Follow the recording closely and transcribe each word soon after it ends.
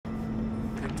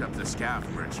picked up the Scav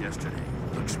merch yesterday.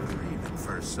 Looks green at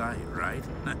first sight, right?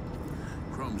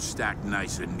 Chrome stacked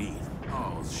nice and neat.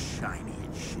 All shiny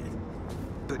and shit.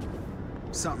 But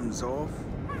something's off?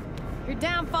 You're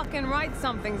damn fucking right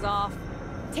something's off.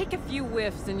 Take a few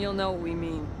whiffs and you'll know what we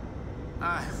mean.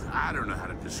 I don't know how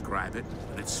to describe it,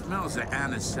 but it smells of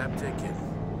antiseptic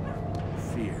and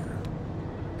fear.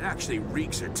 It actually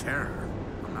reeks of terror.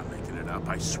 I'm not making it up,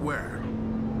 I swear.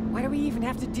 Why do we even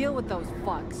have to deal with those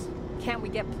fucks? Can't we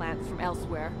get plants from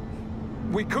elsewhere?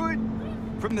 We could,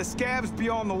 from the Scavs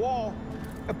beyond the wall.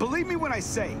 Believe me when I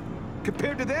say,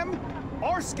 compared to them,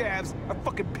 our Scavs are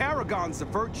fucking paragons of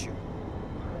virtue.